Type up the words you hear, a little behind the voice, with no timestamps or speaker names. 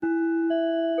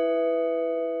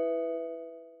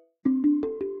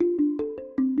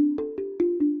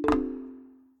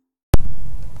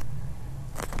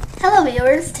Hello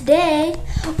viewers, today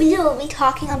we will be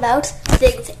talking about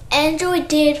things Android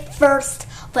did first,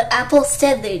 but Apple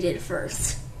said they did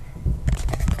first.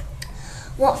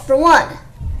 Well, for one,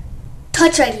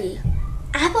 Touch ID.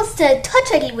 Apple said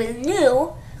Touch ID was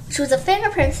new, which was a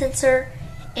fingerprint sensor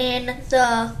in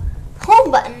the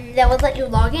home button that would let you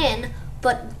log in,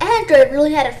 but Android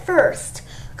really had it first.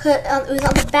 It was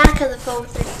on the back of the phone,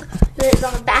 it was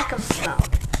on the back of the phone.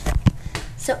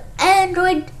 So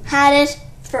Android had it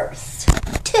first.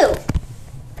 Two.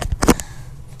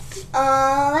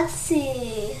 Let's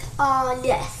see.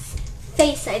 Yes.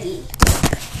 Face ID.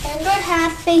 Android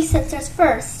had face sensors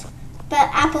first, but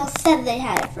Apple said they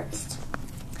had it first.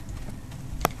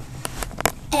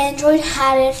 Android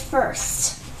had it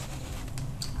first.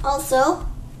 Also,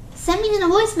 send me a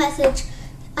voice message.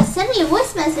 Send me a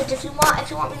voice message if you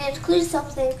want me to include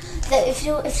something that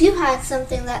if you had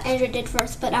something that Android did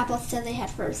first, but Apple said they had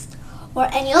first, or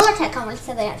any other tech company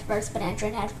said they had first, but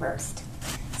Android had first.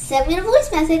 Send me a voice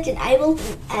message, and I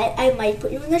might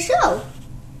put you in the show.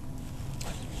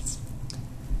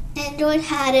 Android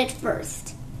had it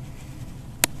first.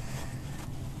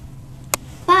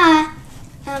 But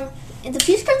in the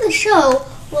future of the show,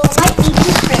 might be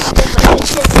different.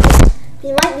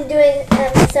 We might be doing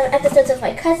some episodes of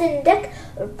my cousin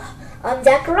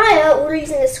Zachariah. We're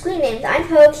using a screen name. I'm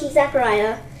Hope, he's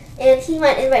Zachariah, and he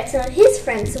might invite some of his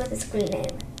friends with a screen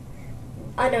name,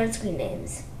 unknown screen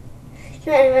names. He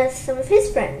might invite some of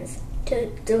his friends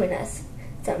to join us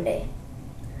someday.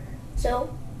 So,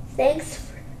 thanks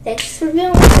for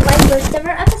viewing my first ever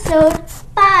episode.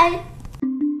 Bye!